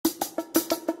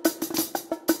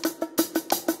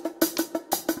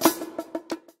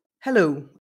Hello,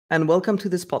 and welcome to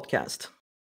this podcast.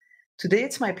 Today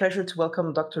it's my pleasure to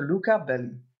welcome Dr. Luca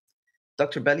Belli.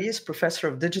 Dr. Belli is Professor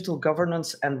of Digital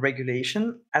Governance and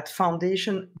Regulation at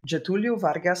Foundation Getúlio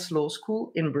Vargas Law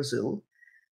School in Brazil,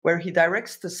 where he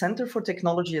directs the Center for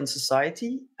Technology and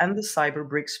Society and the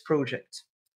CyberBRICS project.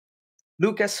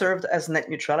 Luca served as net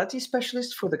neutrality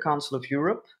specialist for the Council of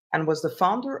Europe and was the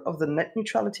founder of the Net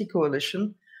Neutrality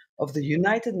Coalition of the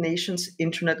United Nations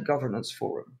Internet Governance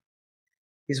Forum.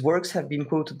 His works have been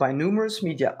quoted by numerous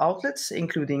media outlets,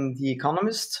 including The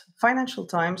Economist, Financial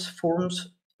Times, Forbes,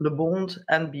 Le Monde,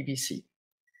 and BBC.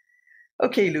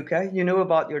 Okay, Luca, you know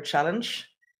about your challenge.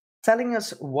 Telling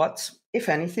us what, if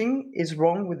anything, is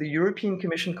wrong with the European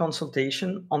Commission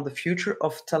consultation on the future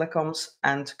of telecoms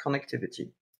and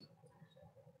connectivity.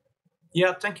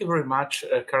 Yeah, thank you very much,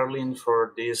 Caroline,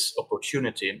 for this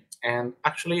opportunity. And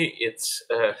actually,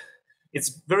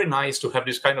 it's very nice to have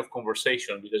this kind of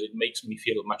conversation because it makes me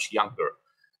feel much younger.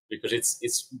 Because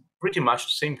it's pretty much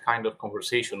the same kind of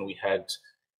conversation we had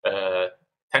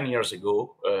 10 years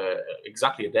ago,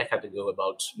 exactly a decade ago,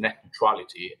 about net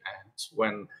neutrality. And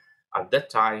when at that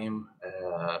time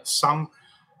some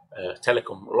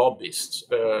telecom lobbyists,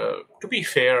 to be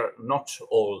fair, not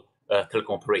all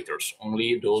telecom operators,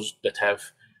 only those that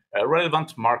have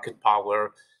relevant market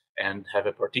power and have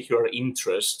a particular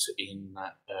interest in,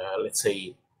 let's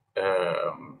say,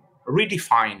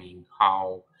 redefining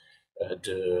how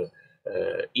the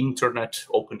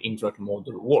open internet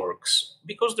model works,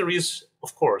 because there is,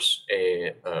 of course,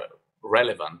 a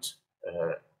relevant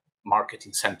market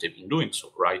incentive in doing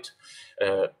so, right?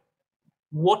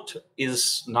 What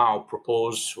is now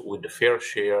proposed with the fair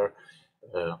share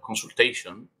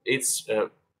consultation, it's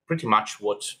pretty much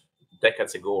what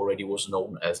decades ago already was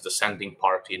known as the sending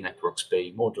party networks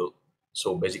pay model.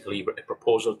 So basically a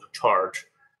proposal to charge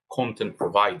content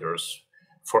providers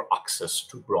for access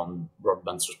to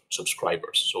broadband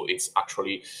subscribers. So it's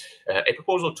actually a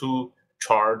proposal to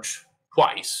charge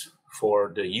twice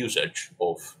for the usage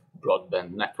of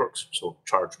broadband networks. So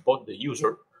charge both the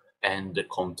user and the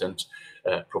content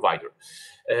provider.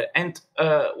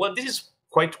 Well, this is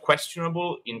quite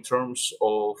questionable in terms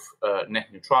of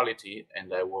net neutrality,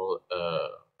 and I will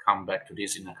come back to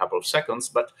this in a couple of seconds.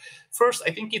 But first,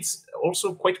 I think it's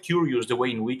also quite curious the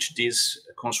way in which this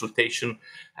consultation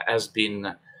has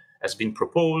been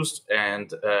proposed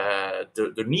and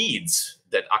the needs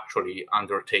that actually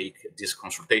undertake this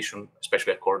consultation,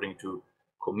 especially according to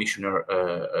Commissioner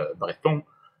Breton.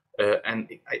 And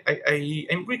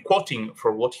I'm re-quoting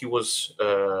for what he was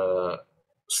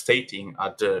stating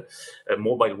at the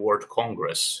Mobile World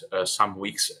Congress some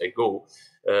weeks ago,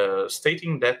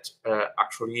 stating that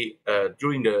actually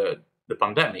during the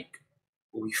pandemic,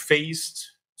 we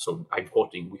faced, so I'm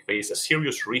quoting, we faced a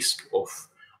serious risk of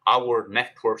our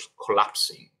networks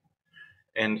collapsing.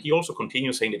 And he also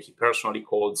continues saying that he personally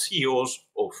called CEOs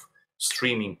of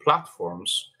streaming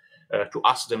platforms to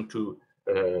ask them to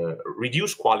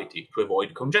reduce quality to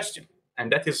avoid congestion. And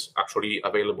that is actually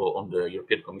available on the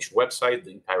European Commission website,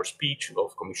 the entire speech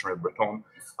of Commissioner Breton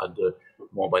at the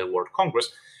Mobile World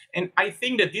Congress. And I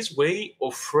think that this way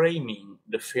of framing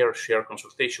the fair share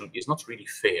consultation is not really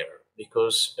fair,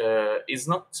 because it's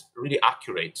not really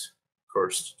accurate,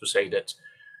 first, to say that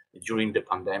during the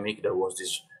pandemic there was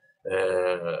this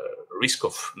risk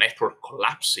of network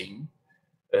collapsing.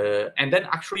 And then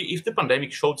actually, if the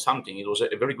pandemic showed something, it was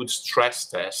a very good stress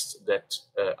test that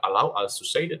allowed us to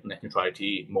say that net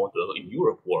neutrality model in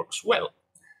Europe works well.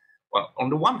 Well, on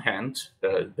the one hand,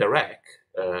 the REC,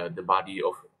 the body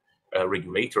of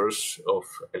regulators of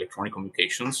electronic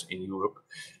communications in Europe,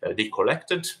 they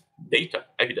collected data,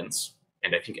 evidence,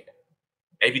 and I think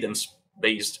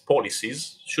evidence-based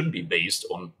policies should be based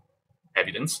on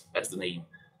evidence, as the name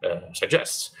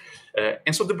suggests.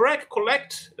 And so the BRAC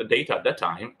collect data at that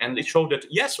time, and it showed that,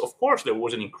 yes, of course, there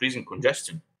was an increase in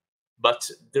congestion,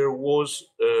 but there was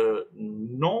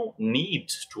no need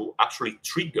to actually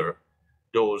trigger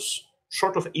those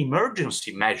sort of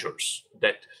emergency measures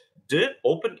that the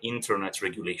Open Internet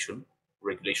Regulation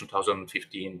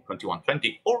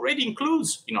 2015-2120, already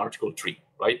includes in Article 3,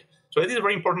 right? So that is a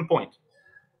very important point.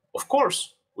 Of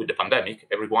course, with the pandemic,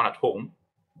 everyone at home,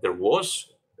 there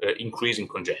was increasing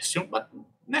congestion, but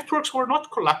networks were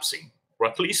not collapsing, or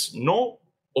at least no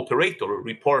operator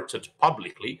reported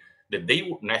publicly that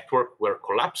their network were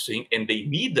collapsing and they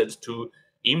needed to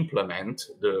implement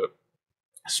the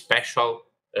special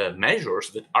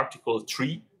measures that Article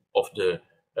 3 of the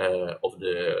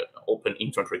Open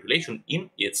Internet Regulation in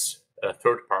its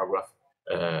third paragraph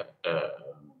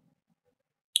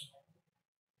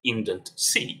indent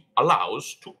C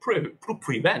allows to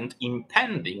prevent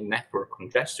impending network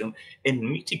congestion and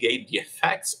mitigate the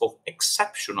effects of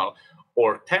exceptional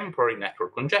or temporary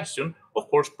network congestion, of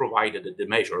course, provided that the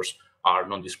measures are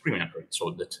non-discriminatory,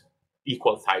 so that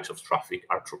equal types of traffic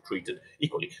are treated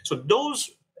equally. So those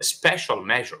special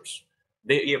measures,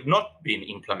 they have not been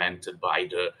implemented by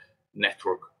the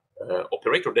network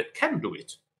operator that can do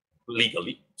it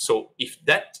legally. So if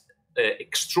that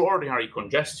extraordinary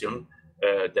congestion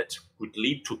that would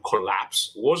lead to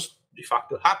collapse was de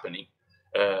facto happening,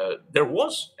 there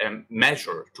was a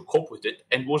measure to cope with it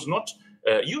and was not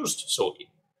used. So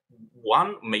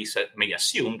one may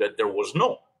assume that there was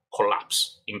no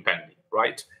collapse impending,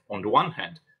 right? On the one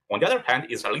hand. On the other hand,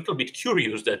 it's a little bit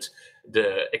curious that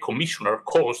a commissioner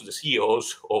calls the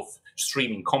CEOs of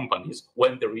streaming companies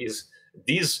when there is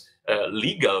this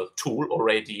legal tool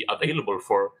already available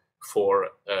for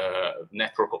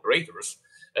network operators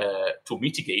to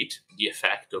mitigate the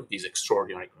effect of these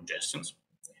extraordinary congestions.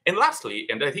 And lastly,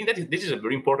 and I think that this is a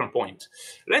very important point,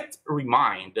 let's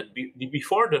remind that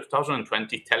before the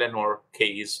 2020 Telenor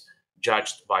case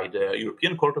judged by the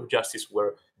European Court of Justice,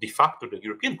 where de facto the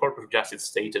European Court of Justice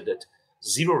stated that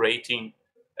zero rating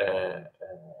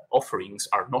offerings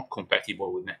are not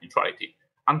compatible with net neutrality.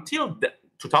 Until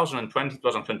 2020,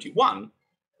 2021,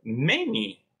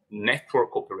 many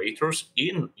network operators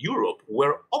in Europe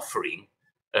were offering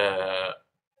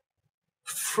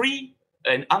free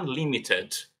and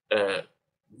unlimited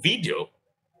video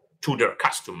to their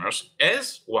customers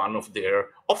as one of their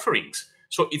offerings.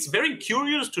 So it's very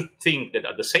curious to think that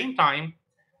at the same time,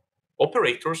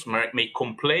 operators may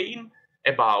complain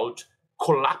about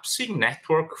collapsing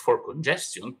network for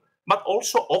congestion, but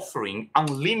also offering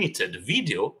unlimited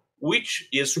video, which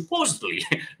is supposedly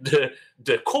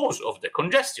the cause of the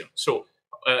congestion. So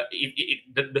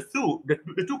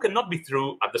the two cannot be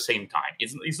true at the same time.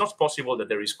 It's not possible that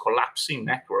there is collapsing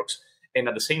networks and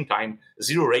at the same time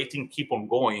zero rating keep on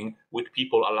going with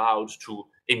people allowed to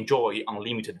enjoy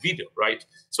unlimited video, right?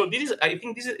 So I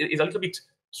think this is a little bit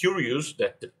curious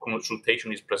that the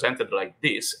consultation is presented like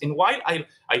this. And while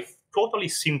I totally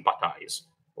sympathize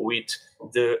with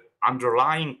the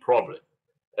underlying problem,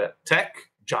 tech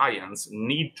giants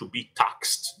need to be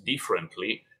taxed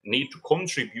differently, need to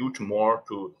contribute more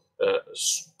to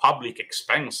public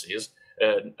expenses.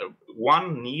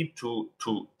 One need to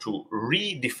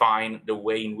redefine the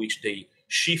way in which they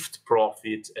shift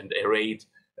profit and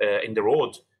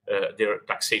erode their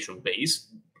taxation base.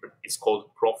 It's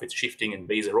called profit shifting and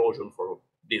base erosion for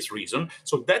this reason.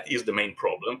 So that is the main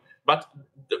problem. But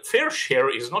the fair share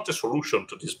is not a solution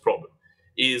to this problem.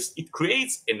 It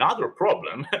creates another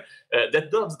problem that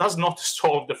does not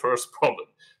solve the first problem.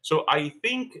 So I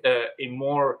think a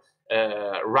more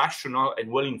rational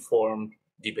and well-informed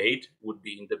debate would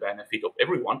be in the benefit of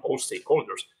everyone, all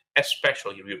stakeholders,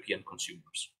 especially European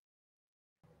consumers.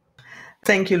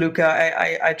 Thank you, Luca.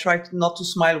 I tried not to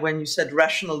smile when you said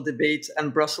rational debate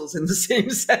and Brussels in the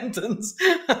same sentence,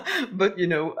 but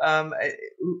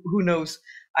who knows?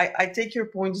 I take your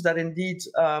points that indeed,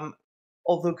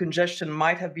 although congestion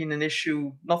might have been an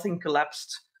issue, nothing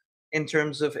collapsed in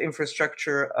terms of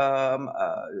infrastructure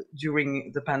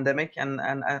during the pandemic, and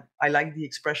I like the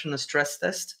expression "a stress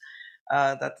test."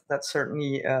 That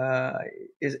certainly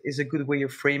is a good way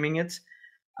of framing it.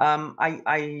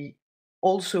 I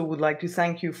also would like to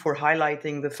thank you for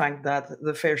highlighting the fact that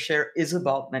the fair share is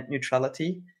about net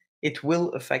neutrality. It will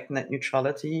affect net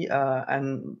neutrality,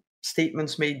 and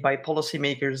statements made by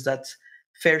policymakers that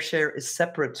fair share is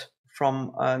separate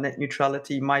from net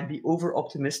neutrality might be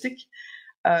over-optimistic,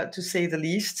 to say the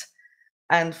least.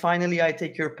 And finally, I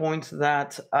take your point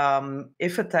that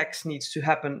if a tax needs to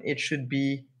happen, it should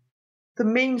be the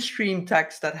mainstream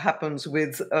tax that happens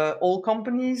with all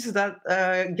companies that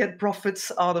get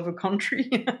profits out of a country,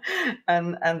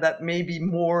 and that maybe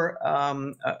more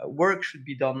work should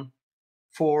be done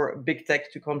for big tech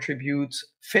to contribute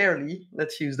fairly,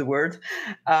 let's use the word,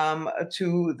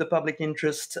 to the public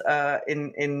interest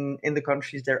in the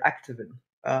countries they're active in.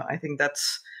 I think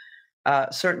that's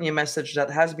certainly a message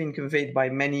that has been conveyed by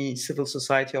many civil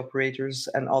society operators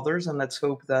and others, and let's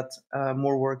hope that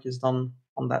more work is done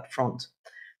on that front.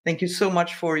 Thank you so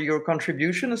much for your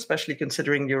contribution, especially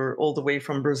considering you're all the way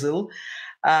from Brazil.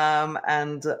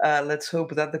 And let's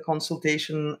hope that the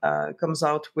consultation comes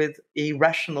out with a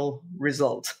rational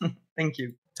result. Thank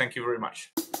you. Thank you very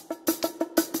much.